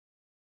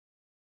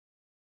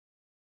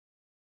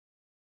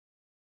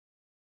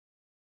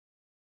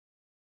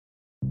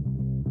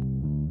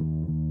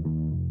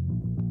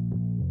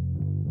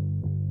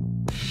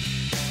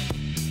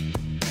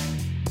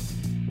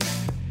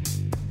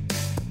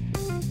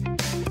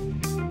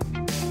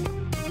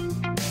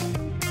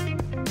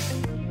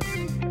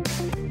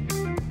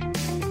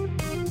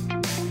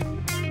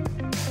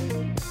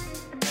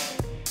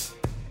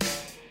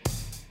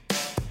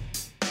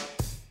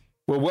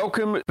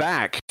welcome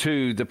back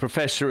to The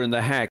Professor and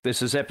the Hack.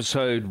 This is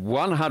episode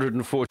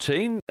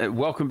 114.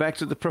 Welcome back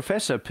to The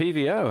Professor,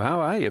 PVO. How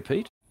are you,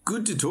 Pete?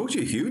 Good to talk to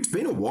you, Hugh. It's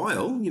been a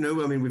while.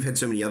 We've had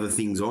so many other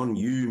things on,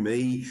 you,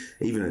 me,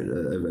 even a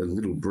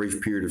little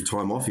brief period of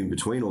time off in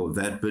between all of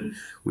that. But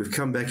we've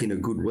come back in a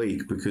good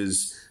week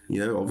because,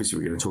 obviously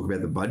we're going to talk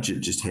about the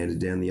budget just handed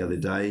down the other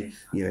day.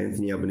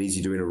 Anthony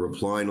Albanese doing a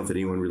reply, not that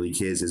anyone really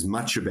cares as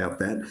much about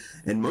that.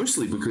 And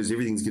mostly because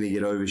everything's going to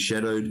get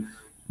overshadowed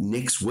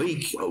next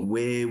week,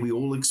 where we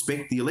all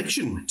expect the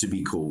election to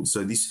be called.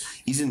 So this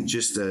isn't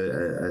just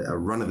a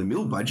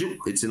run-of-the-mill budget,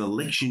 it's an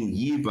election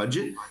year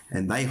budget,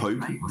 and they hope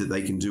that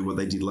they can do what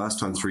they did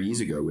last time 3 years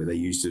ago, where they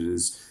used it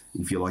as,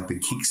 if you like, the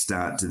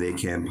kickstart to their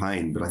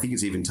campaign. But I think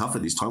it's even tougher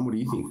this time. What do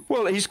you think?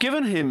 Well, he's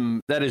given him,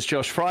 that is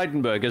Josh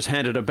Frydenberg, has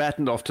handed a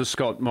baton off to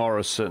Scott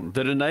Morrison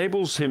that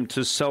enables him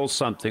to sell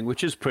something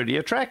which is pretty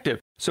attractive.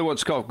 So what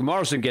Scott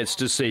Morrison gets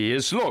to see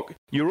is, look,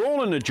 you're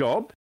all in a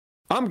job,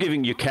 I'm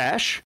giving you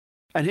cash,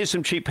 and here's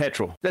some cheap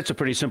petrol. That's a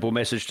pretty simple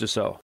message to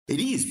sell. It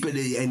is, but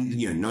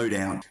no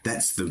doubt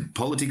that's the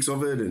politics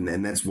of it,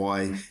 and that's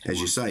why, as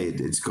you say,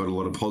 it's got a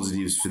lot of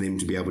positives for them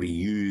to be able to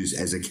use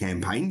as a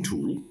campaign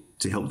tool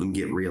to help them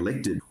get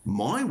re-elected.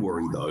 My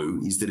worry, though,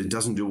 is that it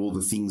doesn't do all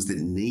the things that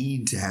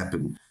need to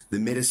happen. The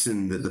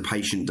medicine that the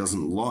patient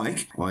doesn't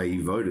like,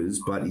 i.e.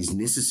 voters, but is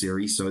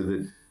necessary so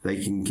that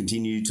they can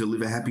continue to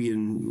live a happy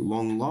and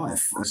long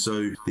life.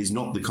 So there's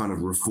not the kind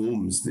of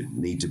reforms that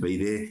need to be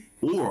there.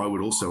 Or I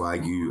would also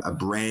argue a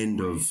brand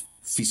of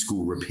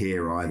fiscal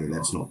repair either.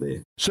 That's not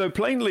there. So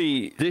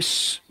plainly,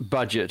 this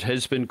budget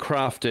has been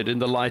crafted in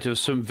the light of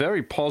some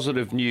very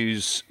positive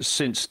news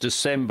since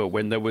December,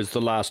 when there was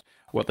the last,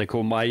 what they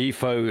call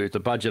MyEFO, the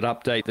budget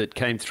update that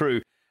came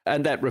through.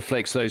 And that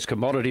reflects those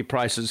commodity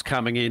prices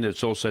coming in.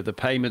 It's also the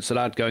payments that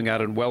aren't going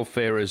out in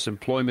welfare as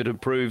employment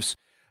improves.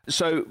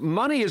 So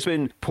money has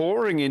been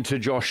pouring into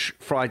Josh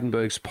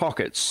Frydenberg's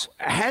pockets.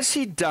 Has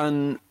he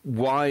done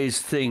wise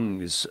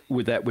things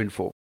with that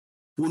windfall?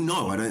 Well,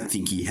 no, I don't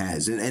think he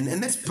has.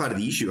 And that's part of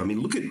the issue. I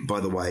mean, look at, by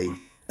the way,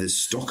 the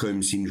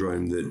Stockholm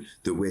syndrome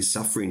that we're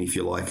suffering, if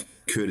you like,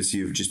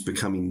 courtesy of just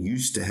becoming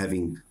used to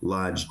having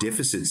large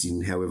deficits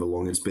in however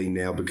long it's been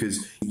now,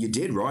 because you're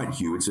dead right,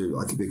 Hugh.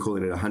 I think they're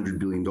calling it a $100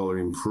 billion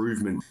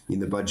improvement in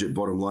the budget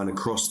bottom line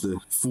across the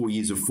 4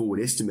 years of forward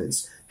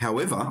estimates.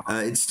 However,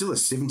 it's still a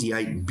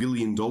 $78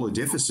 billion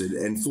deficit,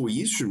 and 4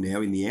 years from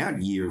now, in the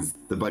out year of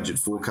the budget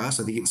forecast,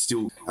 I think it's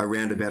still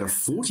around about a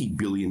 $40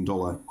 billion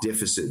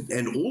deficit.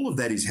 And all of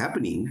that is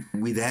happening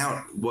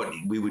without what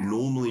we would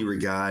normally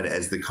regard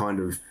as the kind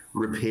of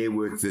repair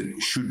work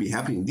that should be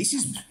happening. This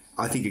is,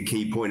 I think, a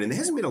key point, and there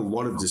hasn't been a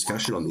lot of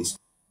discussion on this.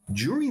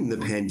 During the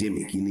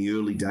pandemic, in the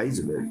early days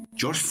of it,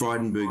 Josh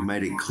Frydenberg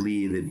made it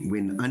clear that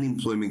when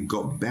unemployment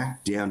got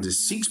back down to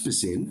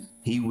 6%,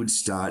 he would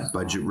start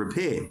budget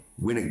repair.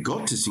 When it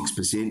got to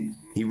 6%,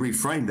 he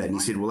reframed that and he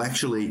said, well,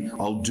 actually,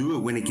 I'll do it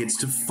when it gets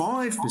to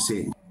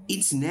 5%.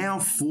 It's now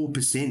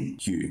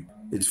 4%, Hugh.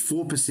 It's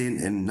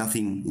 4% and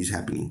nothing is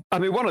happening. I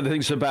mean, one of the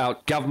things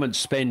about government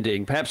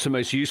spending, perhaps the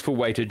most useful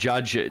way to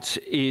judge it,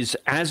 is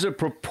as a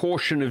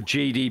proportion of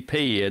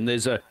GDP. And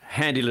there's a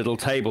handy little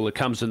table that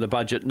comes in the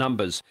budget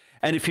numbers.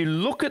 And if you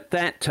look at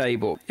that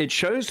table, it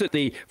shows that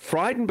the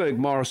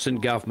Frydenberg-Morrison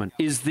government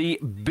is the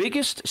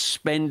biggest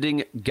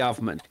spending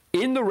government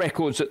in the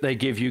records that they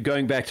give you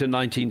going back to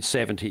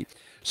 1970.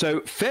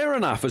 So fair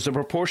enough, as a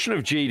proportion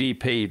of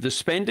GDP, the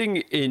spending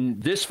in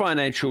this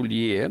financial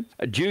year,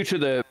 due to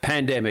the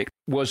pandemic,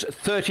 was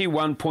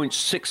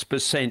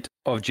 31.6%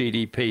 of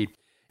GDP.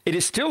 It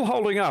is still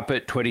holding up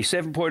at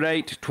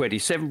 27.8,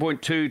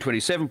 27.2,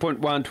 27.1,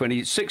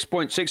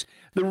 26.6.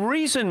 The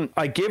reason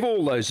I give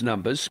all those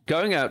numbers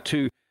going out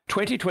to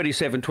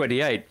 2027,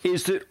 28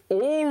 is that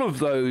all of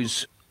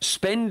those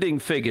spending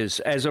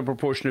figures as a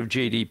proportion of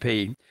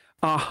GDP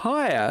are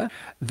higher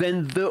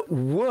than the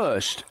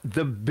worst,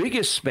 the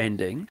biggest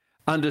spending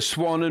under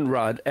Swan and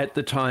Rudd at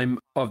the time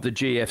of the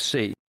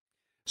GFC.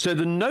 So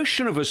the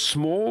notion of a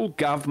small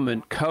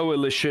government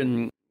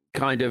coalition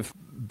kind of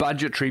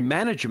budgetary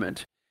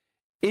management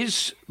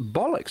is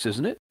bollocks,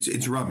 isn't it?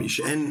 It's rubbish.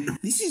 And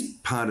this is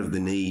part of the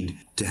need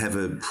to have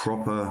a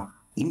proper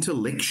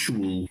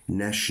intellectual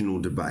national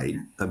debate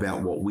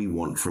about what we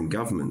want from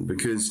government.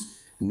 Because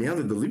now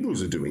that the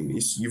Liberals are doing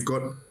this, you've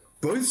got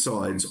both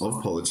sides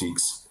of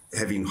politics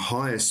having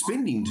higher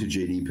spending to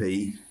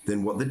GDP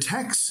than what the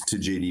tax to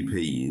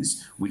GDP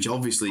is, which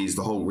obviously is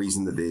the whole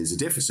reason that there's a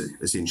deficit,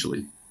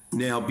 essentially.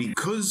 Now,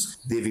 because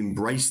they've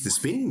embraced the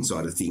spending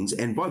side of things,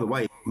 and by the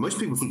way, most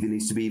people think there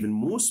needs to be even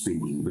more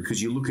spending,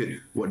 because you look at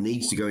what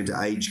needs to go into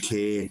aged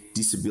care,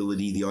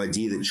 disability, the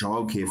idea that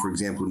childcare, for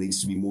example,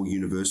 needs to be more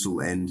universal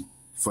and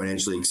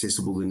financially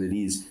accessible than it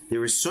is.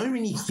 There are so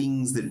many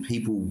things that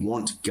people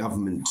want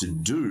government to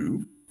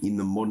do in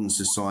the modern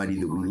society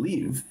that we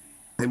live,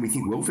 and we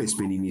think welfare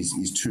spending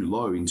is too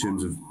low in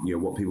terms of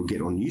what people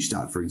get on New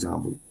Start, for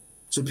example.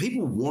 So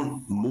people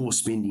want more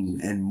spending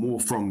and more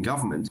from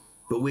government.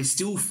 but we're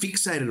still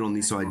fixated on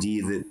this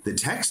idea that the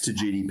tax to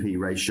GDP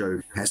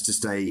ratio has to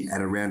stay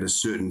at around a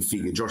certain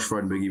figure. Josh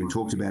Frydenberg even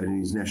talked about it in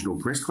his National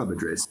Press Club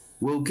address.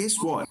 Well, guess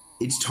what?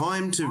 It's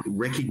time to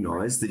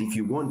recognise that if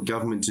you want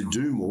government to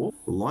do more,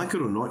 like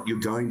it or not, you're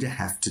going to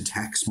have to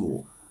tax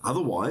more.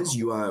 Otherwise,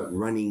 you are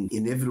running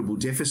inevitable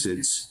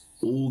deficits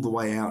all the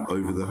way out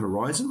over the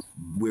horizon,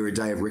 where a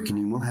day of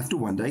reckoning will have to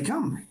one day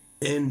come.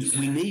 And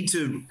we need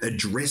to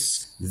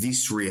address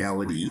this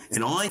reality.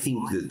 And I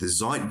think that the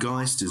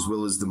zeitgeist, as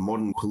well as the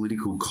modern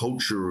political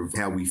culture of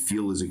how we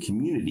feel as a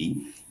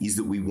community, is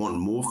that we want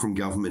more from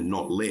government,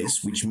 not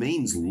less, which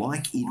means,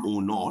 like it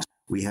or not,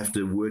 we have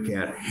to work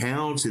out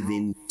how to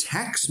then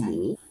tax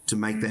more to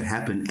make that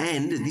happen.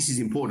 And this is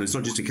important. It's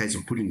not just a case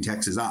of putting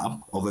taxes up,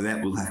 although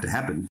that will have to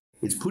happen.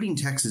 It's putting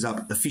taxes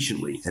up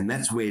efficiently. And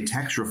that's where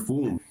tax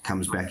reform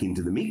comes back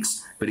into the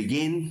mix. But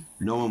again,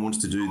 no one wants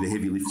to do the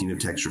heavy lifting of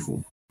tax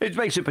reform. It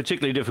makes it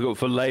particularly difficult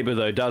for Labor,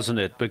 though, doesn't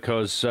it?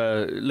 Because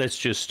let's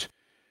just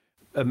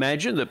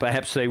imagine that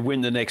perhaps they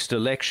win the next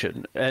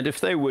election. And if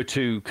they were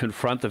to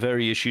confront the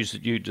very issues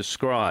that you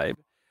describe,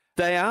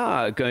 they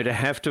are going to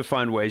have to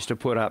find ways to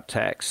put up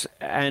tax,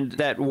 and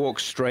that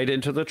walks straight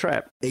into the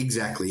trap.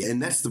 Exactly,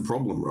 and that's the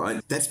problem,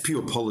 right? That's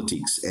pure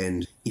politics,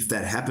 and if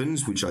that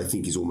happens, which I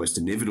think is almost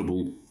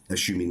inevitable,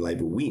 assuming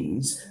Labor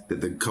wins,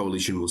 that the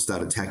coalition will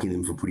start attacking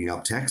them for putting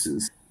up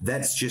taxes,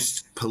 that's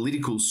just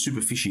political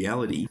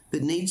superficiality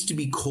that needs to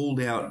be called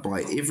out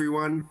by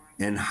everyone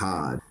and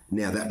hard.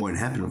 Now, that won't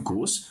happen, of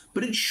course,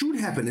 but it should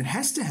happen. It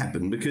has to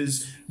happen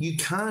because you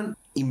can't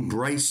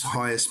embrace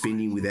higher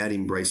spending without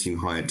embracing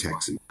higher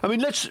taxes. I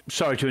mean,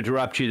 sorry to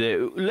interrupt you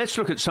there. Let's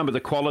look at some of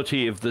the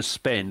quality of the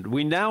spend.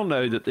 We now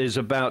know that there's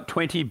about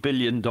 $20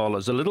 billion, a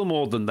little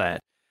more than that,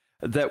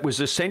 that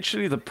was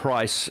essentially the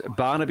price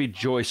Barnaby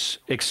Joyce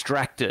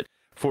extracted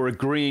for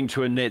agreeing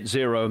to a net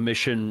zero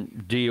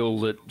emission deal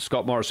that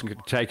Scott Morrison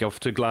could take off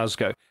to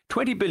Glasgow.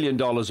 $20 billion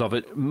of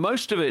it,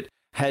 most of it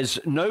has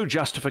no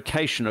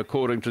justification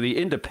according to the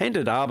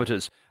independent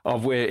arbiters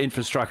of where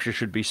infrastructure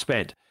should be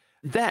spent.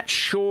 That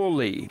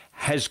surely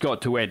has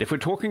got to end. If we're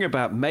talking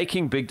about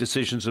making big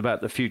decisions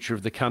about the future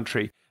of the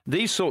country,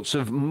 these sorts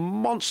of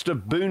monster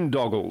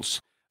boondoggles,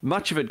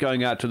 much of it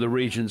going out to the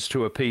regions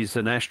to appease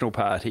the National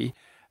Party,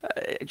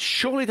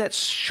 surely that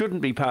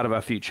shouldn't be part of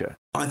our future.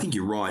 I think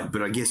you're right,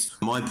 but I guess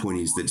my point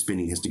is that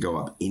spending has to go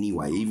up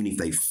anyway. Even if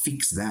they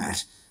fix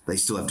that, they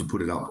still have to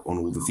put it up on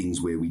all the things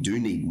where we do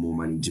need more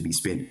money to be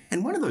spent.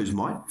 And one of those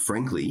might,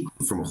 frankly,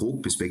 from a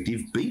Hawke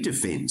perspective, be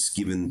defence,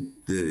 given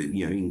the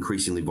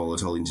increasingly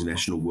volatile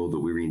international world that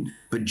we're in.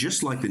 But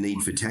just like the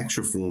need for tax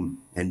reform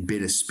and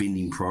better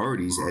spending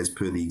priorities, as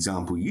per the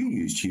example you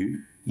used,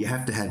 Hugh, you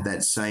have to have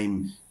that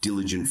same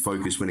diligent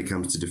focus when it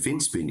comes to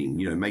defence spending.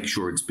 Make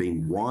sure it's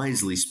being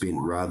wisely spent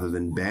rather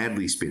than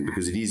badly spent,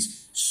 because it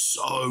is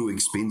so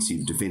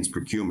expensive, defence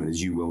procurement,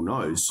 as you well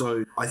know.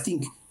 So I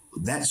think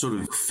that sort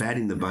of fat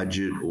in the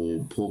budget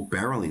or pork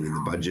barrelling in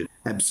the budget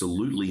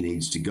absolutely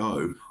needs to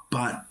go.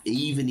 But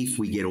even if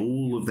we get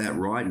all of that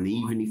right, and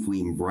even if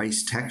we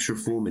embrace tax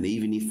reform, and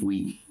even if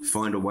we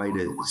find a way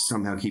to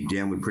somehow keep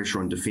downward pressure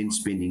on defence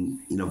spending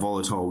in a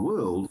volatile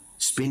world,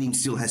 spending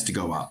still has to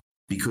go up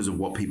because of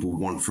what people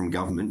want from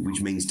government,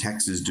 which means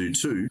taxes do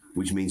too,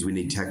 which means we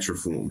need tax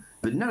reform.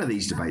 But none of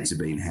these debates are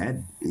being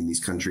had in this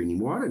country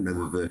anymore. I don't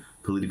know that the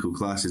political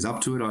class is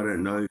up to it. I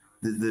don't know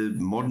that the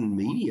modern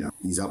media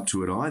is up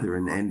to it either.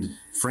 And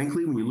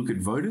frankly, when you look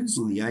at voters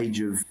in the age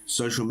of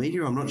social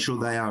media, I'm not sure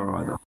they are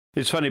either.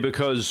 It's funny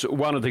because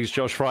one of the things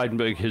Josh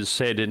Frydenberg has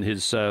said in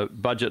his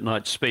budget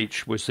night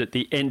speech was that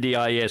the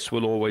NDIS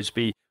will always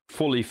be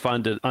fully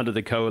funded under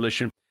the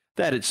coalition.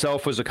 That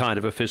itself was a kind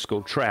of a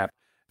fiscal trap,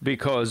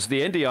 because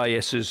the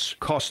NDIS is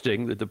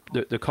costing,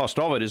 the cost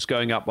of it is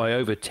going up by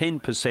over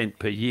 10%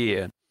 per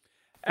year.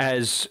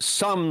 As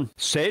some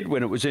said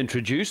when it was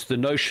introduced, the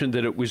notion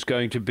that it was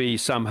going to be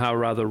somehow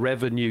rather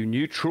revenue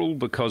neutral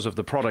because of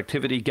the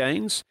productivity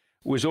gains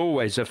was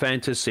always a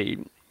fantasy.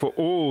 For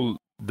all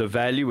the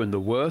value and the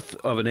worth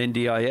of an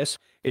NDIS,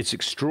 it's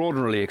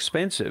extraordinarily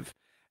expensive.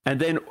 And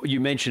then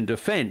you mentioned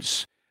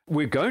defence.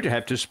 We're going to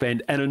have to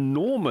spend an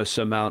enormous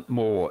amount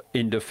more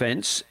in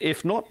defence,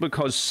 if not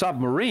because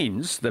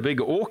submarines, the big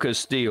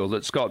AUKUS deal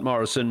that Scott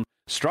Morrison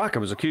struck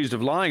and was accused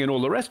of lying and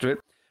all the rest of it,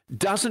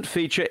 doesn't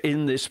feature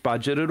in this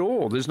budget at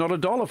all. There's not a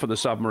dollar for the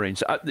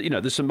submarines.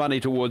 There's some money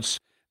towards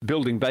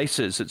building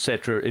bases,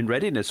 etc., in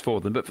readiness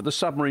for them, but for the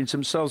submarines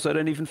themselves, they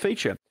don't even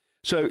feature.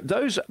 So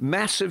those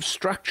massive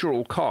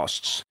structural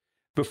costs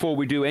before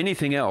we do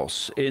anything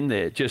else in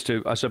there, just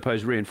to, I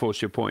suppose,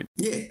 reinforce your point.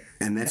 Yeah,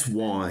 and that's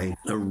why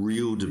a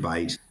real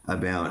debate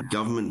about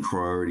government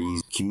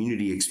priorities,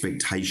 community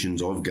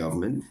expectations of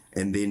government,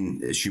 and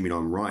then, assuming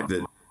I'm right,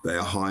 that they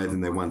are higher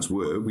than they once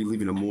were. We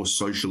live in a more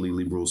socially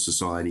liberal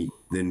society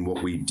than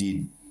what we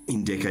did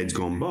in decades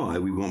gone by.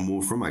 We want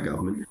more from our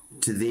government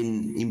to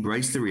then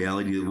embrace the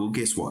reality that, well,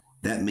 guess what?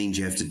 That means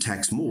you have to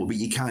tax more, but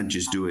you can't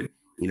just do it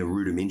in a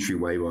rudimentary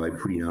way by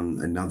putting on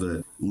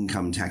another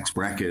income tax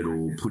bracket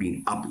or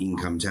putting up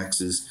income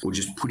taxes or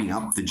just putting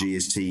up the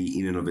GST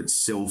in and of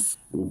itself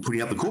or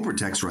putting up the corporate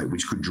tax rate,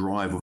 which could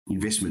drive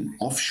investment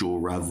offshore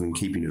rather than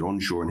keeping it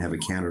onshore and have a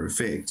counter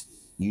effect,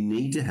 you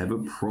need to have a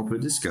proper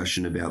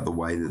discussion about the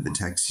way that the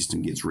tax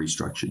system gets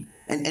restructured.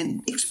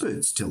 And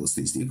experts tell us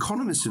this. The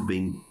economists have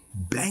been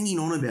banging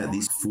on about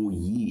this for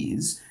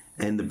years,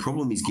 and the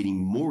problem is getting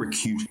more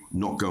acute,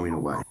 not going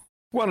away.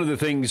 One of the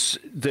things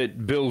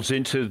that builds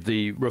into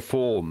the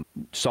reform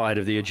side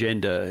of the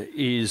agenda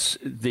is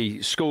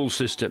the school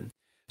system.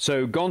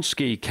 So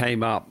Gonski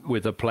came up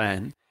with a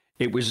plan.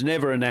 It was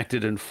never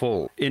enacted in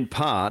full, in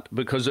part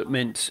because it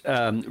meant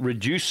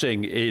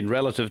reducing in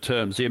relative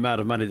terms the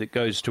amount of money that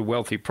goes to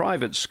wealthy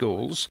private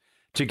schools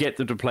to get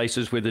them to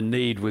places where the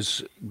need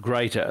was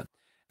greater.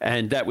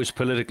 And that was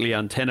politically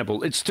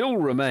untenable. It still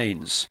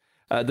remains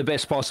the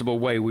best possible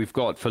way we've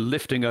got for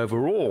lifting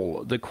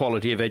overall the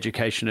quality of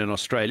education in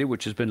Australia,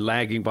 which has been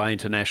lagging by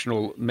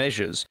international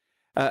measures.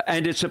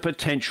 And it's a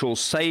potential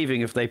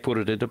saving if they put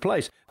it into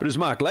place. But as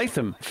Mark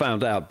Latham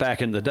found out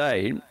back in the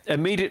day,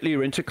 immediately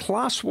you're into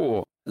class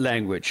war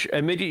language.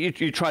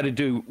 Immediately you try to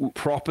do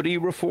property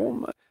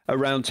reform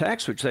around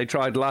tax, which they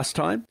tried last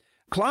time.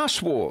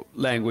 Class war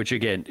language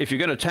again. If you're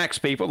going to tax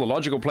people, the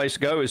logical place to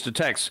go is to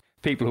tax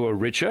people who are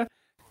richer.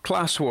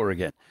 Class war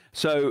again.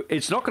 So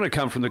it's not going to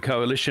come from the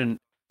coalition.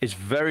 It's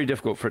very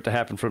difficult for it to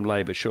happen from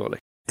Labor, surely.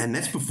 And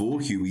that's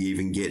before, Hugh, we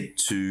even get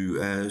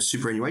to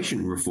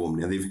superannuation reform.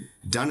 Now, they've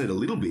done it a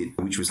little bit,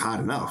 which was hard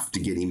enough to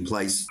get in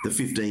place the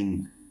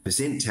 15%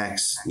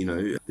 tax,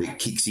 that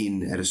kicks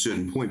in at a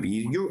certain point. But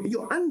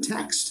you're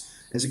untaxed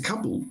as a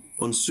couple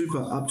on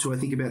super up to, I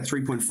think, about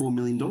 $3.4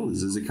 million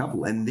as a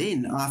couple. And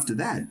then after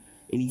that,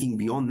 anything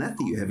beyond that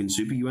you have in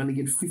super, you only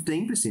get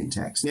 15%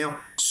 tax. Now,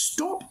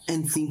 stop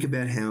and think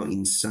about how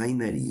insane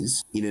that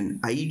is in an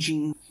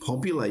aging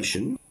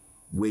population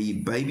where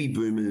your baby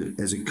boomer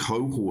as a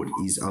cohort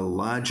is a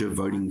larger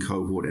voting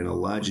cohort and a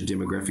larger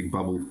demographic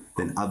bubble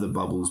than other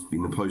bubbles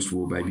in the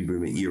post-war baby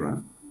boomer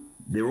era.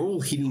 They're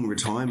all hitting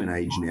retirement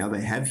age now. They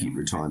have hit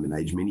retirement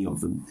age, many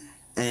of them.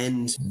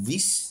 And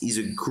this is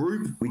a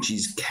group which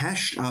is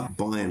cashed up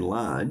by and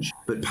large,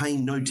 but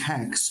paying no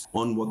tax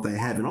on what they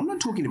have. And I'm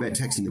not talking about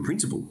taxing the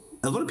principal.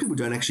 A lot of people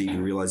don't actually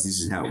even realise this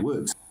is how it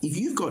works. If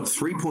you've got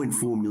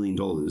 $3.4 million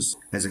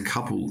as a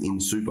couple in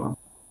super,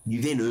 you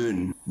then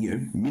earn,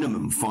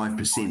 minimum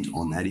 5%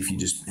 on that if you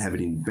just have it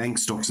in bank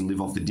stocks and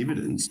live off the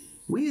dividends.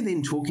 We're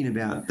then talking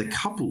about the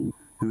couple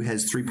who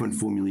has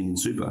 $3.4 million in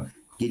super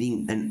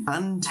getting an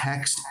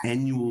untaxed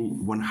annual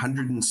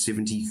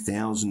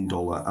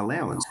 $170,000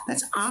 allowance.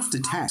 That's after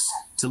tax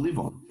to live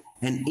on.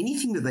 And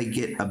anything that they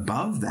get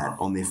above that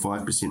on their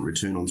 5%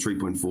 return on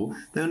 3.4,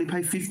 they only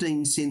pay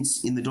 15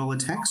 cents in the dollar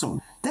tax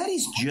on. That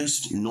is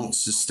just not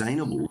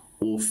sustainable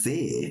or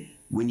fair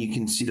when you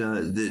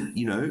consider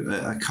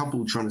that, a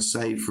couple trying to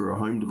save for a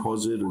home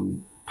deposit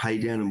and pay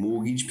down a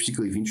mortgage,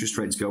 particularly if interest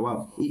rates go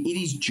up, it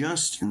is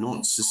just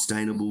not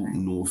sustainable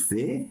nor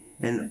fair.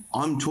 And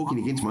I'm talking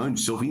against my own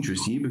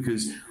self-interest here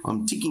because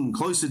I'm ticking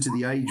closer to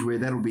the age where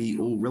that'll be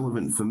all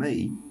relevant for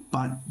me.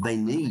 But they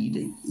need,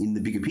 in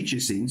the bigger picture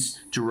sense,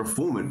 to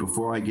reform it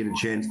before I get a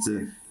chance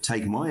to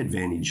take my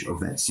advantage of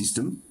that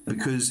system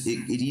because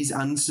it is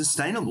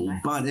unsustainable.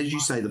 But as you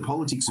say, the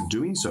politics of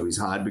doing so is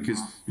hard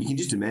because you can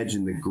just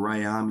imagine the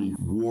grey army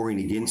warring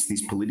against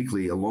this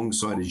politically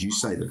alongside, as you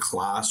say, the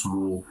class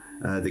war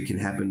that can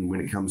happen when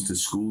it comes to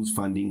schools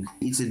funding.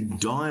 It's a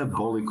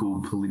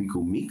diabolical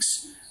political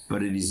mix,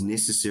 but it is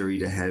necessary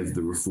to have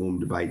the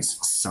reform debates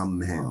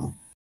somehow.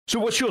 So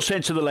what's your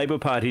sense of the Labor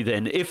Party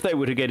then? If they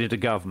were to get into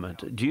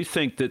government, do you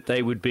think that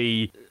they would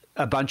be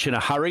a bunch in a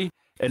hurry?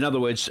 In other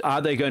words,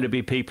 are they going to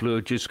be people who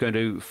are just going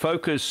to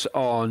focus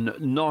on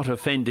not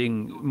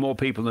offending more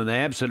people than they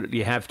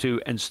absolutely have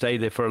to and stay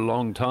there for a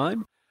long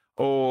time?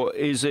 Or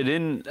is it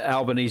in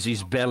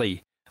Albanese's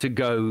belly to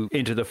go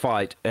into the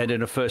fight and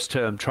in a first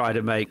term try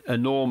to make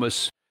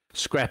enormous,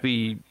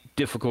 scrappy,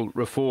 difficult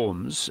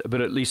reforms,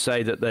 but at least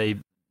say that they,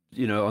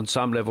 on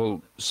some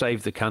level,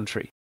 save the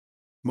country?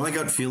 My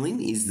gut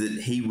feeling is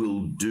that he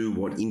will do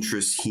what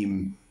interests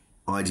him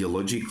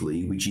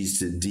ideologically, which is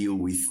to deal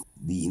with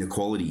the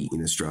inequality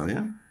in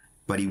Australia,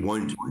 but he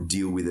won't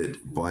deal with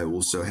it by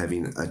also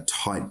having a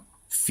tight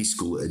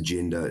fiscal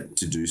agenda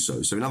to do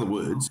so. So in other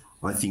words,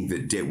 I think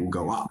that debt will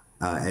go up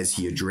as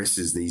he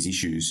addresses these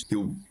issues.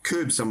 He'll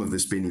curb some of the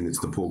spending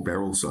that's the pork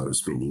barrel side of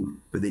spending,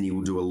 but then he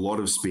will do a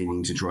lot of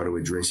spending to try to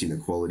address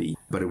inequality,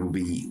 but it will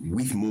be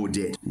with more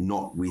debt,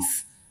 not with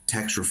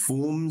tax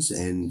reforms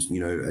and,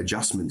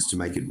 adjustments to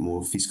make it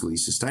more fiscally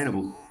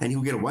sustainable. And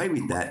he'll get away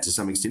with that to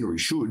some extent, or he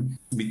should,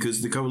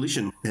 because the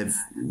coalition have,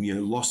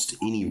 lost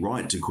any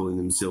right to calling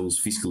themselves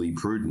fiscally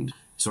prudent.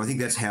 So I think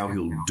that's how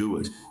he'll do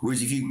it.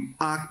 Whereas if you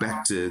arc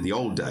back to the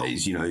old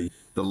days,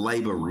 the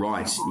Labor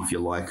right, if you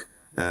like,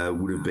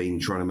 would have been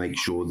trying to make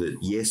sure that,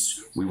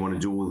 yes, we want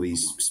to do all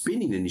these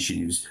spending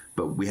initiatives,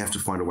 but we have to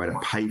find a way to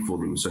pay for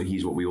them. So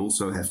here's what we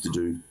also have to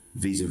do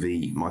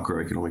vis-a-vis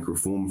microeconomic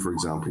reform, for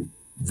example.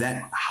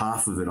 That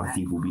half of it, I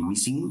think, will be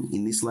missing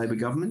in this Labor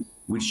government,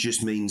 which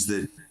just means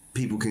that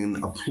people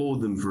can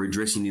applaud them for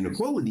addressing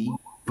inequality,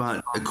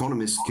 but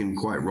economists can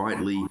quite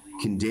rightly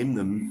condemn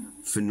them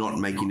for not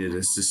making it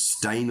a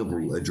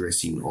sustainable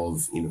addressing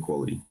of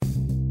inequality.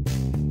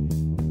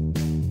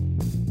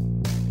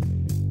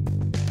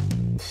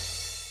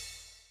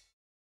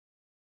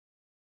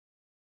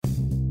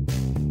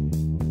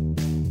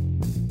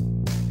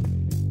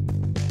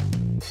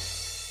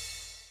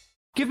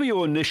 Give me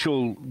your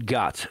initial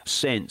gut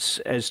sense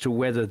as to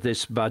whether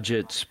this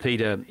budget,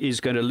 Peter,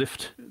 is going to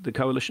lift the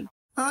coalition.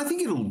 I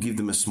think it'll give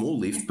them a small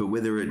lift, but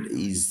whether it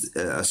is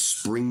a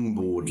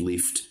springboard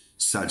lift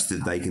such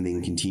that they can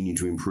then continue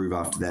to improve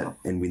after that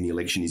and win the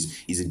election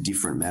is a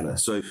different matter.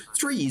 So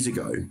 3 years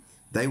ago,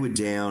 they were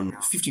down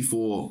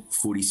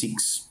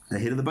 54-46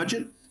 ahead of the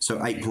budget,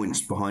 so 8 points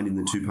behind in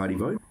the two-party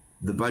vote.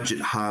 The budget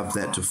halved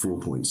that to 4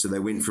 points. So they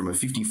went from a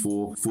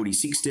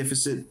 54-46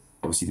 deficit,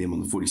 obviously them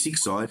on the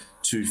 46 side,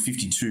 to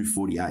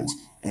 52-48.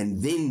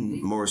 And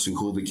then Morrison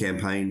called the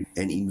campaign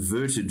and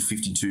inverted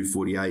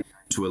 52-48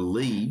 to a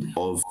lead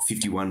of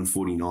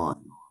 51-49.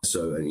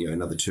 So,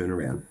 another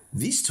turnaround.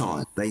 This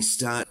time, they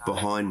start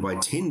behind by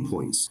 10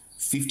 points,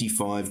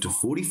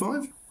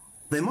 55-45.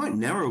 They might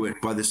narrow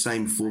it by the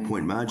same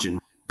 4-point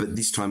margin, but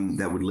this time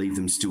that would leave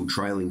them still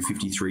trailing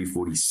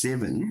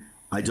 53-47.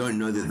 I don't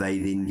know that they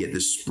then get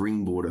the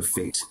springboard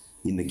effect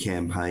in the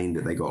campaign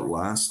that they got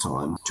last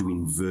time to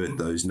invert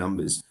those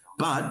numbers.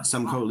 But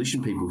some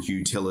coalition people,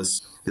 Hugh, tell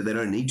us that they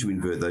don't need to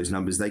invert those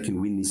numbers. They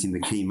can win this in the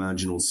key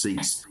marginal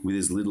seats with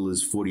as little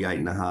as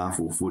 48.5%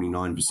 or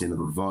 49% of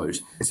the vote.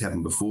 It's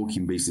happened before.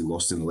 Kim Beazley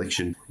lost an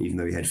election, even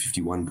though he had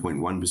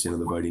 51.1% of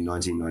the vote in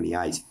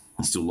 1998.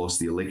 He still lost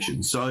the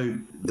election. So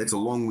that's a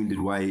long-winded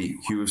way,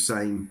 Hugh, of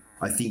saying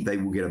I think they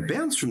will get a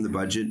bounce from the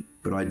budget,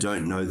 but I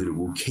don't know that it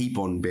will keep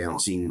on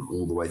bouncing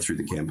all the way through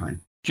the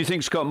campaign. Do you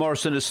think Scott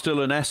Morrison is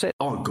still an asset?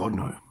 Oh, God,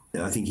 no.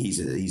 I think he's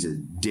a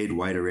dead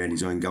weight around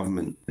his own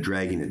government,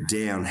 dragging it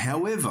down.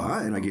 However,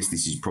 and I guess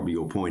this is probably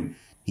your point,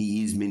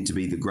 he is meant to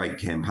be the great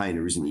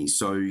campaigner, isn't he?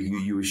 So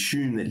you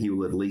assume that he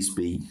will at least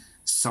be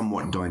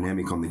somewhat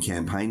dynamic on the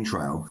campaign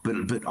trail.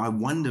 But I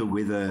wonder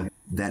whether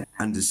that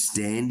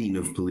understanding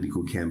of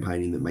political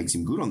campaigning that makes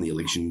him good on the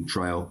election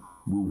trail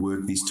will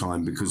work this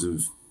time because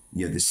of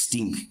the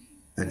stink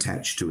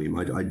attached to him.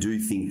 I do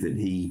think that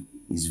he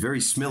is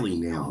very smelly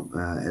now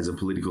as a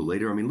political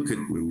leader. I mean, look at,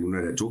 we'll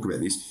no doubt talk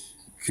about this,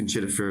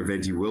 Conchetta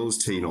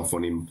Fierravanti-Wells teeing off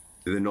on him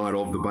the night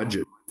of the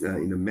budget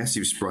in a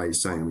massive spray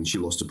saying, she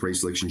lost a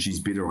pre-selection,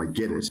 she's bitter, I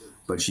get it,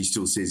 but she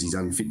still says he's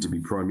unfit to be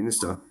Prime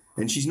Minister.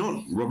 And she's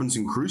not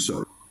Robinson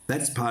Crusoe.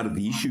 That's part of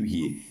the issue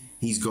here.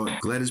 He's got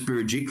Gladys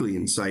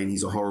Berejiklian saying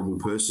he's a horrible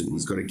person.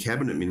 He's got a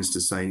cabinet minister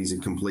saying he's a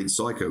complete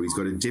psycho. He's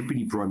got a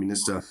deputy prime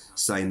minister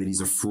saying that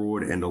he's a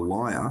fraud and a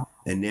liar.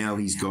 And now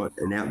he's got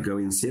an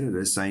outgoing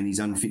senator saying he's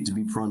unfit to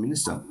be prime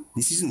minister.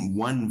 This isn't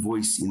one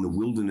voice in the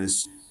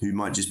wilderness who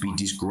might just be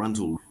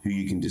disgruntled, who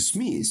you can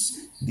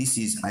dismiss. This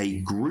is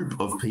a group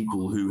of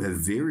people who have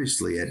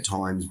variously at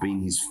times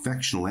been his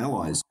factional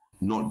allies,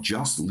 not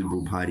just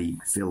Liberal Party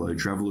fellow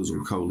travellers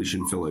or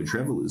coalition fellow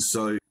travellers.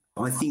 So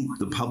I think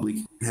the public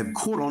have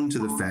caught on to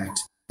the fact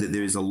that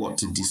there is a lot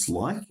to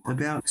dislike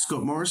about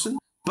Scott Morrison,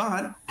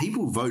 but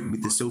people vote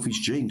with the selfish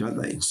gene,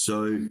 don't they?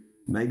 So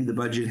maybe the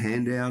budget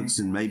handouts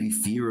and maybe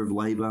fear of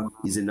Labor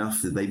is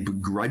enough that they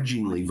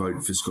begrudgingly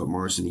vote for Scott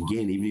Morrison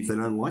again, even if they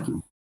don't like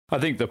him. I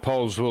think the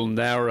polls will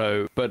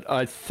narrow, but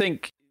I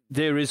think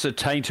there is a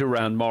taint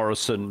around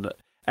Morrison,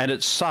 and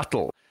it's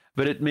subtle.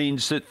 But it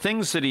means that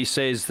things that he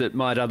says that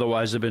might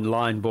otherwise have been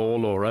line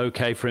ball or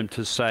okay for him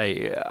to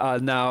say are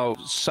now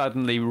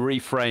suddenly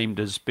reframed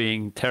as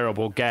being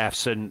terrible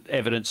gaffes and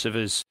evidence of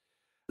his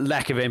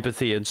lack of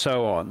empathy and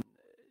so on.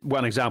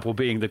 One example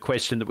being the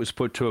question that was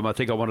put to him, I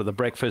think, on one of the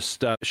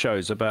breakfast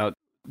shows about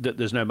that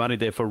there's no money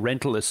there for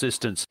rental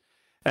assistance.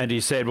 And he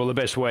said, well, the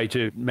best way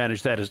to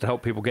manage that is to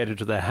help people get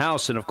into their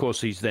house. And of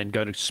course, he's then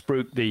going to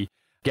spruik the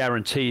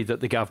guarantee that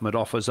the government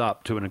offers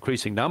up to an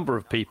increasing number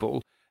of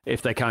people.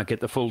 If they can't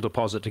get the full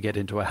deposit to get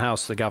into a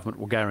house, the government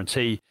will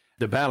guarantee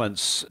the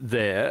balance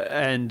there.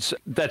 And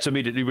that's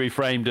immediately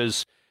reframed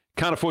as,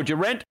 can't afford your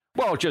rent?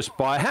 Well, just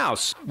buy a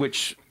house,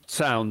 which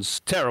sounds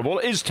terrible,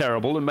 is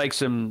terrible, and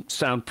makes him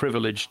sound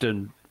privileged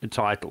and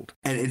entitled.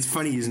 And it's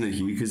funny, isn't it,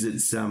 Hugh? Because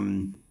it's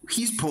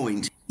his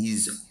point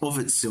is of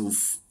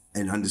itself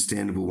an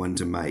understandable one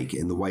to make,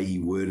 and the way he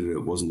worded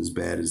it wasn't as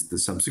bad as the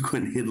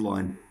subsequent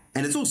headline.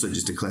 And it's also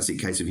just a classic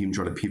case of him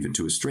trying to pivot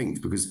to a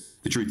strength, because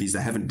the truth is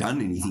they haven't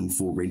done anything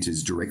for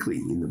renters directly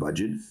in the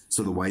budget.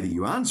 So the way that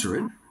you answer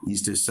it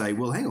is to say,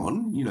 well, hang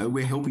on,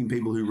 we're helping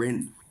people who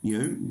rent,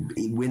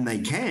 when they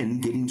can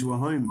get into a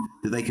home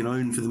that they can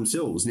own for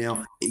themselves.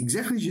 Now,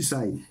 exactly as you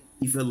say,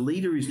 if a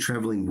leader is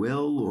travelling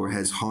well or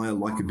has higher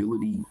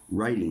likability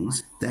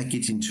ratings, that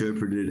gets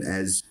interpreted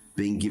as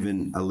being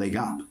given a leg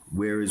up.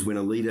 Whereas when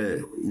a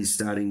leader is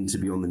starting to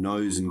be on the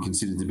nose and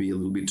considered to be a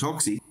little bit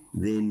toxic,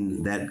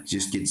 then that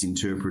just gets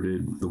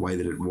interpreted the way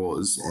that it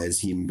was, as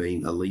him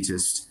being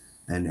elitist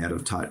and out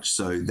of touch.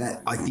 So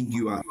that, I think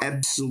you are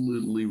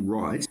absolutely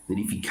right, that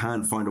if he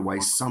can't find a way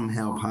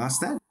somehow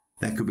past that,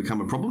 that could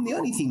become a problem. The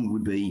only thing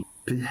would be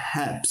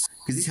perhaps,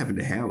 because this happened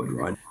to Howard,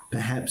 right?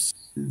 Perhaps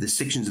the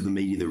sections of the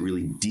media that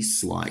really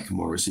dislike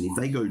Morrison, if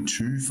they go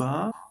too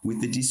far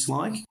with the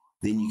dislike,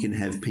 then you can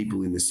have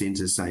people in the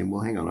centre saying,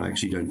 well, hang on, I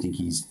actually don't think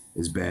he's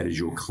as bad as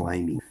you're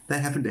claiming.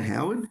 That happened to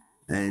Howard,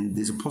 and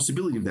there's a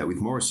possibility of that with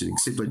Morrison,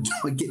 except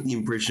I get the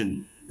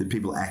impression that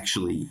people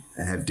actually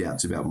have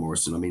doubts about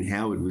Morrison. I mean,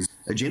 Howard was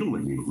a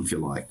gentleman, if you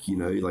like,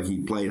 like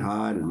he played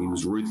hard and he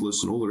was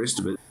ruthless and all the rest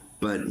of it,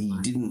 but he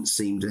didn't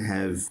seem to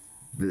have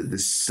the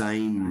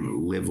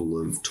same level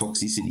of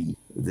toxicity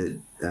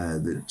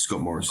that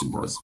Scott Morrison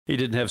does. He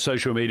didn't have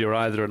social media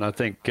either, and I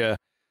think that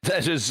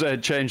has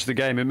changed the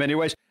game in many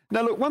ways.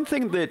 Now, look, one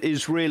thing that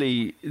is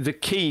really the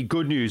key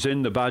good news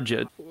in the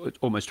budget,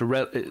 almost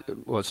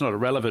it's not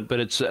irrelevant, but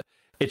it's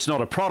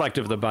not a product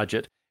of the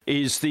budget,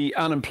 is the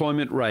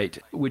unemployment rate,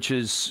 which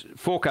is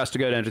forecast to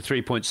go down to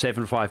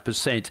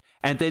 3.75%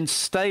 and then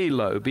stay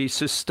low, be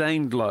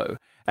sustained low.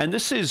 And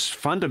this is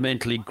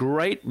fundamentally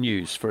great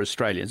news for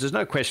Australians. There's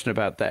no question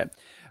about that.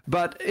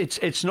 But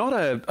it's not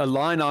a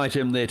line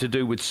item there to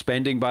do with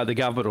spending by the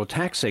government or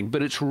taxing,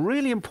 but it's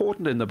really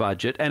important in the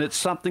budget, and it's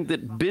something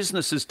that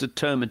business is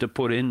determined to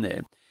put in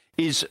there,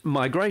 is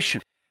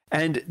migration.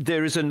 And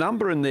there is a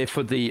number in there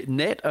for the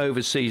net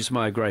overseas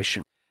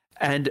migration.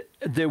 And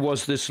there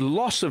was this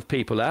loss of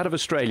people out of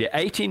Australia,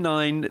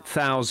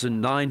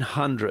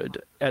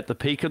 89,900 at the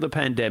peak of the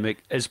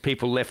pandemic as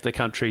people left the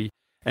country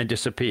and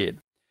disappeared.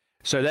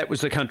 So that was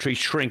the country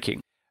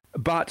shrinking.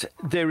 But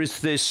there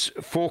is this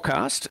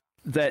forecast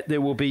that there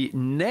will be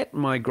net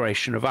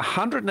migration of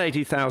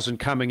 180,000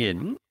 coming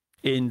in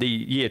the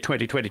year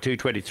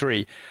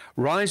 2022-23,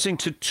 rising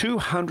to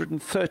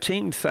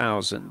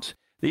 213,000.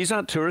 These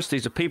aren't tourists.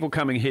 These are people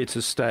coming here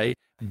to stay.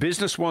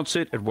 Business wants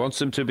it. It wants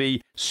them to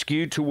be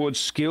skewed towards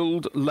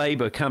skilled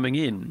labor coming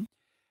in.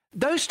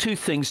 Those two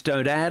things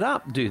don't add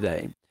up, do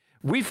they?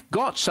 We've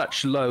got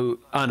such low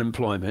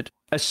unemployment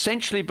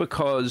essentially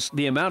because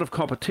the amount of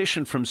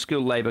competition from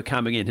skilled labor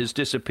coming in has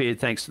disappeared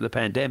thanks to the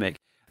pandemic.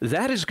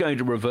 That is going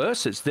to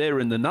reverse. It's there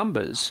in the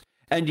numbers.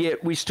 And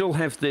yet we still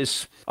have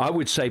this, I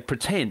would say,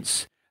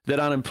 pretense that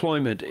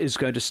unemployment is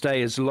going to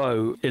stay as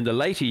low in the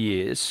later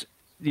years.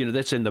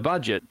 That's in the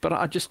budget, but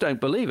I just don't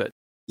believe it.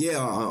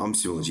 Yeah, I'm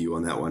similar to you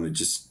on that one. It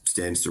just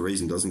stands to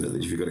reason, doesn't it?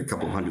 That if you've got a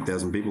couple of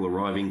 100,000 people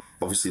arriving,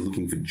 obviously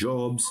looking for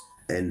jobs,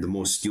 and the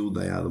more skilled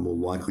they are, the more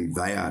likely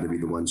they are to be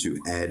the ones who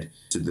add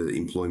to the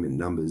employment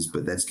numbers.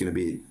 But that's going to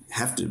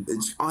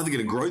it's either going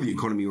to grow the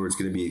economy or it's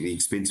going to be at the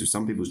expense of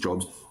some people's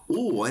jobs.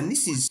 And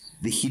this is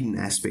the hidden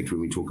aspect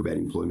when we talk about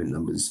employment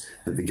numbers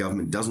that the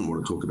government doesn't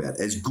want to talk about.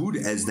 As good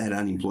as that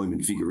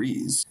unemployment figure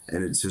is,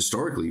 and it's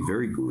historically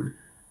very good,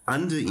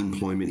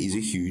 underemployment is a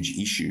huge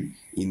issue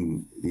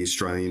in the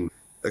Australian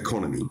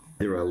economy.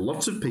 There are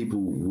lots of people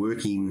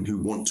working who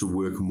want to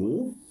work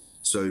more.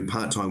 So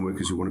part-time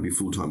workers who want to be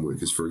full-time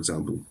workers, for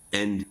example.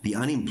 And the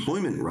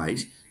unemployment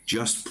rate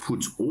just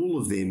puts all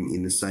of them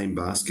in the same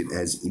basket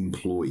as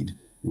employed.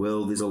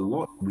 Well, there's a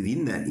lot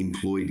within that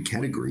employed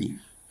category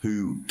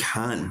who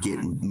can't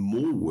get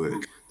more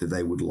work that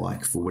they would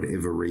like for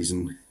whatever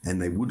reason,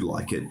 and they would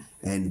like it.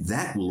 And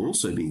that will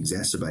also be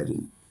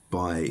exacerbated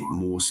by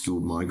more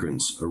skilled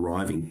migrants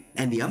arriving.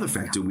 And the other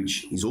factor,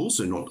 which is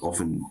also not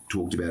often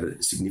talked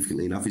about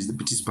significantly enough, is the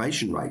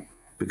participation rate,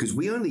 because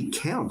we only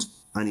count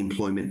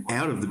unemployment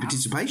out of the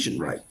participation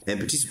rate, and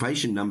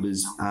participation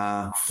numbers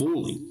are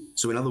falling.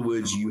 So in other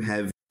words, you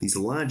have this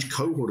large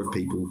cohort of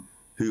people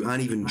who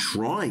aren't even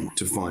trying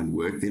to find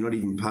work. They're not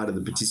even part of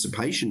the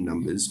participation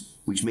numbers,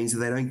 which means that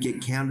they don't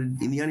get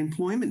counted in the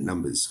unemployment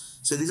numbers.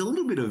 So there's a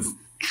little bit of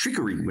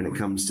trickery when it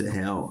comes to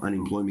how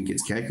unemployment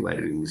gets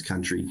calculated in this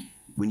country.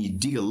 When you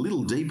dig a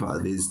little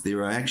deeper, there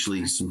are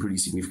actually some pretty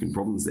significant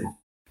problems there.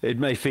 It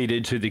may feed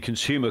into the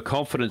consumer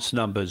confidence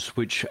numbers,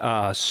 which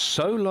are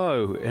so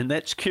low, and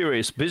that's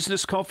curious.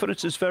 Business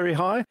confidence is very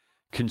high.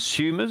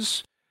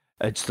 Consumers,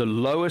 it's the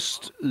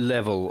lowest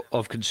level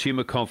of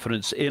consumer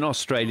confidence in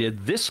Australia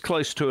this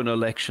close to an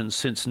election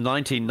since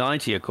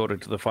 1990, according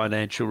to the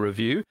Financial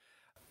Review.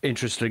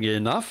 Interestingly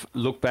enough,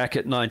 look back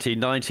at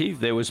 1990,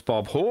 there was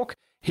Bob Hawke.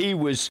 He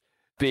was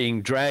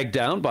being dragged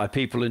down by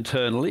people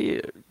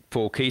internally,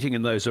 Paul Keating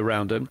and those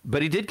around him,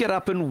 but he did get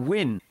up and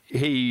win.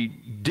 He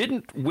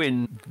didn't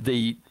win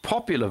the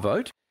popular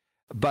vote,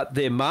 but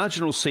their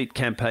marginal seat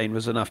campaign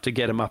was enough to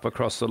get him up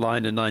across the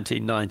line in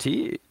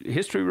 1990.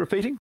 History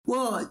repeating?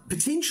 Well,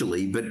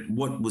 potentially, but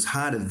what was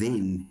harder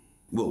then,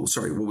 what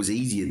was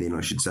easier then,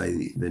 I should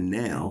say, than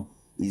now,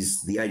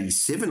 is the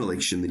 87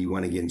 election that he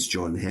won against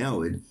John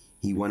Howard.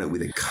 He won it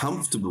with a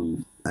comfortable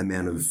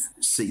amount of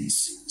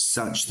seats,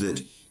 such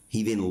that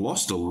he then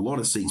lost a lot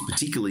of seats,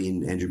 particularly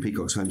in Andrew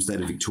Peacock's home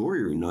state of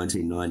Victoria in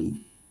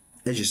 1990.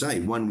 As you say,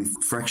 won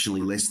with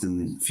fractionally less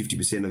than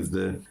 50% of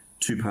the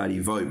two-party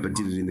vote, but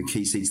did it in the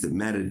key seats that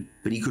mattered.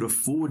 But he could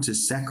afford to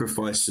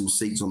sacrifice some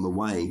seats on the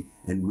way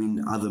and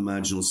win other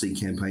marginal seat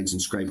campaigns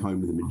and scrape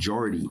home with a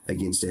majority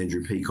against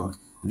Andrew Peacock.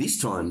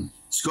 This time,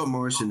 Scott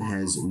Morrison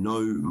has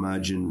no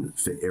margin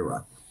for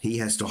error. He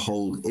has to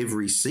hold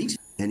every seat,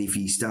 and if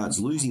he starts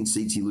losing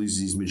seats, he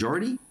loses his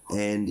majority.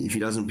 And if he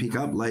doesn't pick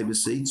up Labor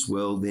seats,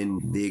 well, then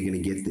they're going to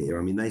get there.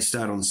 I mean, they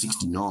start on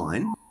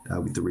 69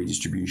 with the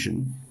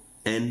redistribution.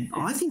 And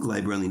I think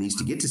Labor only needs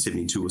to get to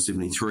 72 or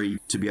 73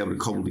 to be able to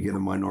cobble together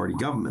a minority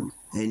government.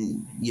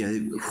 And,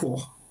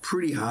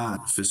 pretty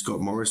hard for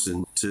Scott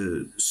Morrison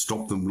to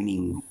stop them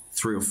winning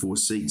 3 or 4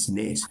 seats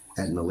net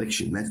at an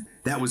election.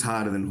 That was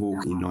harder than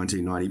Hawke in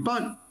 1990.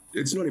 But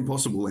it's not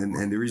impossible, and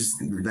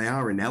they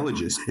are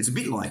analogous. It's a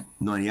bit like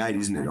 98,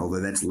 isn't it?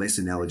 Although that's less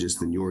analogous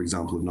than your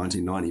example of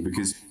 1990,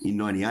 because in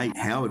 98,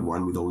 Howard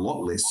won with a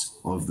lot less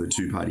of the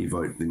two-party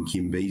vote than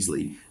Kim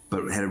Beazley,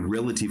 but had a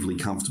relatively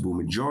comfortable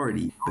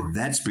majority. But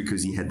that's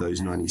because he had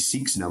those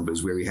 96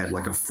 numbers where he had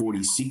like a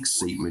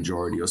 46-seat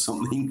majority or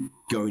something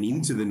going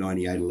into the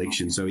 98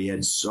 election. So he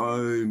had so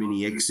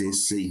many excess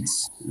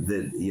seats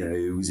that,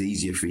 it was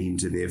easier for him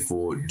to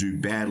therefore do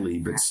badly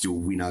but still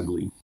win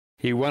ugly.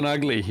 He won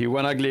ugly. He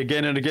won ugly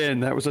again and again.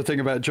 That was the thing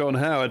about John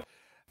Howard.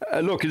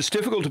 Look, it's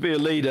difficult to be a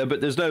leader, but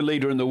there's no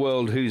leader in the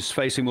world who's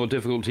facing more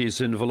difficulties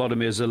than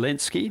Volodymyr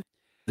Zelensky,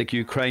 the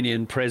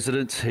Ukrainian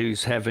president,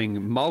 who's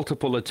having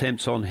multiple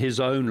attempts on his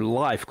own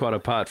life, quite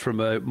apart from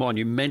a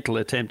monumental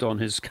attempt on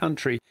his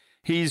country.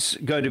 He's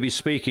going to be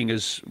speaking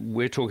as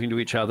we're talking to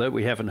each other.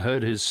 We haven't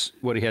heard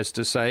what he has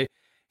to say.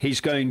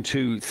 He's going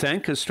to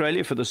thank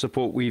Australia for the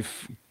support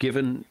we've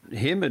given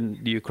him and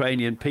the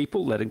Ukrainian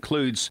people. That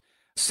includes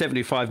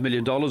 $75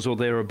 million or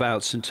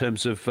thereabouts in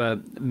terms of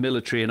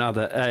military and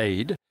other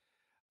aid.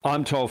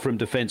 I'm told from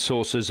defence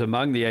sources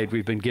among the aid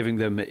we've been giving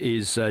them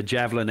is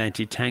Javelin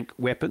anti-tank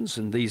weapons,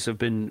 and these have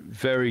been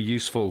very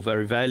useful,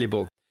 very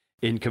valuable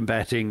in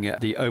combating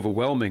the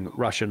overwhelming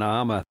Russian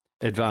armour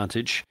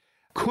advantage.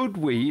 Could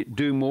we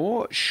do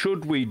more?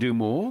 Should we do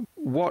more?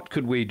 What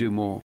could we do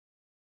more?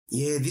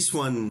 Yeah, this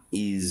one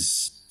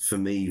is, for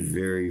me,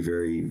 very,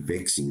 very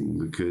vexing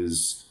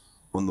because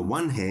on the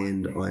one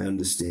hand, I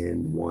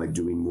understand why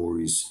doing more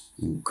is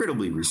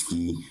incredibly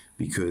risky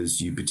because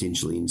you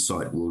potentially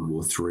incite World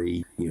War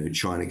III.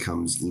 China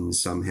comes in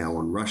somehow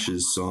on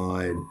Russia's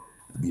side.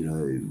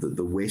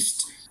 The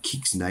West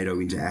kicks NATO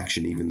into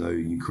action, even though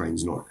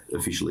Ukraine's not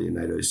officially a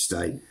NATO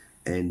state.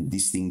 And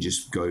this thing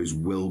just goes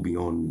well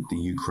beyond the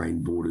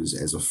Ukraine borders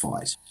as a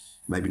fight.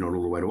 Maybe not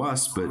all the way to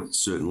us, but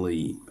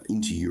certainly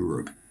into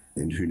Europe.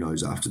 And who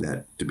knows after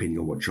that, depending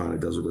on what China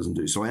does or doesn't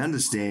do. So I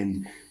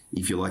understand,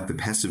 if you like, the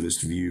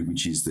pacifist view,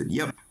 which is that,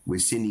 yep, we're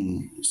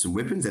sending some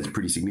weapons. That's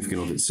pretty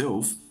significant of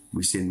itself.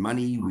 We send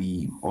money,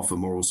 we offer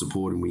moral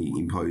support, and we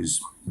impose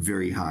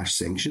very harsh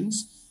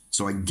sanctions.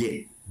 So I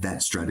get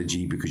that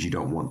strategy because you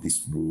don't want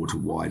this war to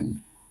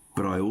widen.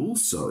 But I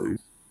also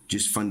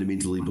just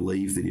fundamentally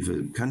believe that if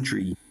a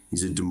country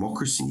is a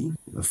democracy,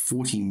 a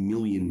 40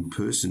 million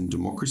person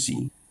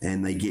democracy,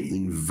 and they get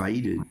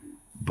invaded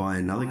by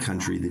another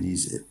country that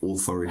is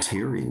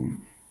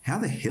authoritarian, how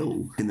the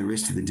hell can the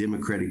rest of the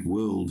democratic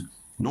world,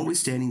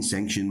 notwithstanding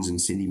sanctions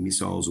and sending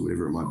missiles or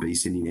whatever it might be,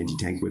 sending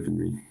anti-tank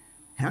weaponry,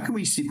 how can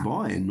we sit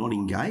by and not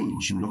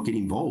engage and not get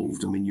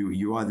involved? I mean,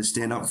 you either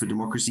stand up for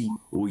democracy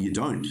or you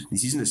don't.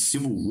 This isn't a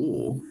civil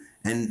war.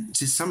 And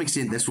to some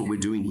extent, that's what we're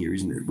doing here,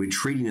 isn't it? We're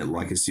treating it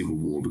like a civil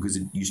war because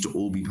it used to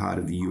all be part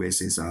of the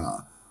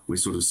USSR. We're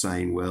sort of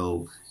saying,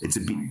 well, it's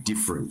a bit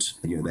different.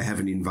 They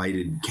haven't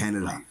invaded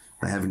Canada.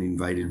 They haven't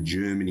invaded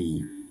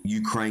Germany.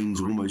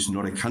 Ukraine's almost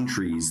not a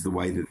country is the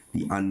way that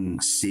the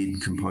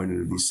unsaid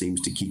component of this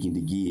seems to kick into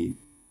gear.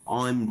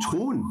 I'm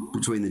torn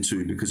between the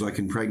two because I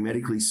can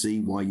pragmatically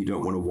see why you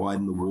don't want to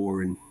widen the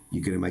war and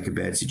you're going to make a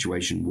bad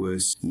situation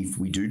worse if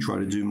we do try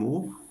to do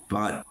more.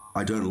 But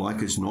I don't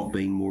like us not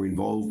being more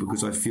involved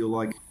because I feel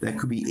like that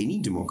could be any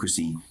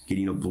democracy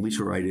getting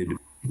obliterated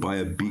by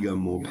a bigger,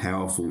 more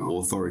powerful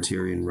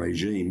authoritarian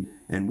regime.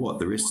 And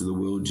the rest of the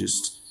world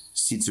just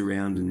sits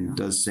around and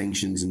does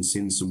sanctions and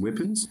sends some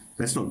weapons?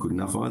 That's not good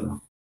enough either.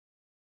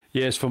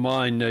 Yes, for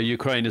mine,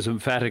 Ukraine is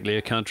emphatically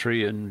a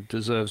country and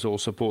deserves all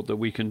support that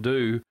we can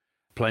do.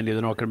 Plainly,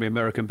 they're not going to be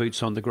American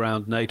boots on the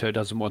ground. NATO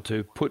doesn't want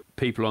to put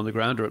people on the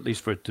ground, or at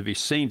least for it to be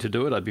seen to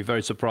do it. I'd be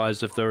very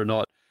surprised if there are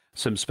not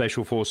some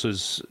special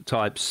forces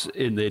types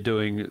in there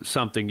doing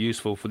something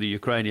useful for the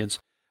Ukrainians.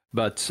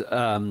 But,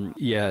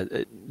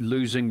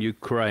 losing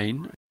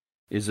Ukraine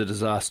is a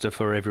disaster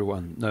for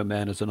everyone. No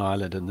man is an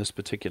island in this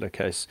particular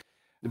case.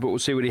 But we'll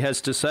see what he has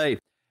to say.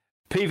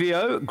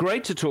 PVO,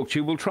 great to talk to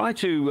you. We'll try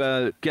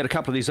to get a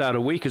couple of these out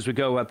a week as we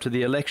go up to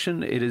the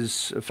election. It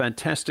is a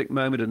fantastic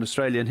moment in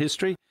Australian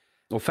history,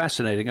 or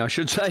fascinating, I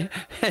should say,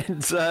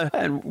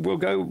 and we'll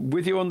go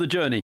with you on the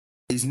journey.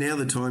 Is now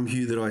the time,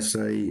 Hugh, that I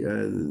say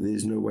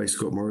there's no way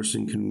Scott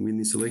Morrison can win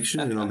this election,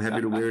 and I'm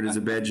happy to wear it as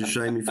a badge of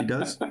shame if he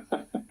does?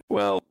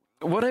 Well,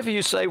 whatever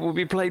you say will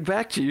be played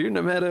back to you,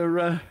 no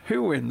matter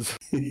who wins.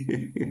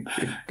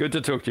 Good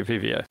to talk to you,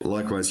 PVO.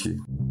 Likewise,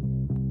 Hugh.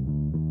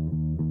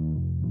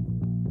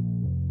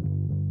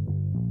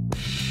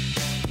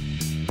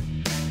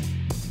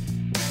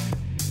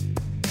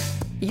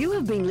 You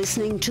have been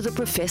listening to The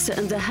Professor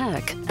and the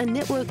Hack, a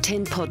Network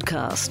 10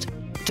 podcast.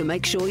 To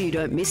make sure you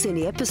don't miss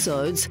any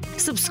episodes,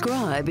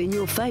 subscribe in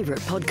your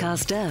favourite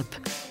podcast app.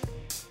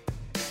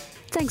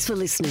 Thanks for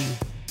listening.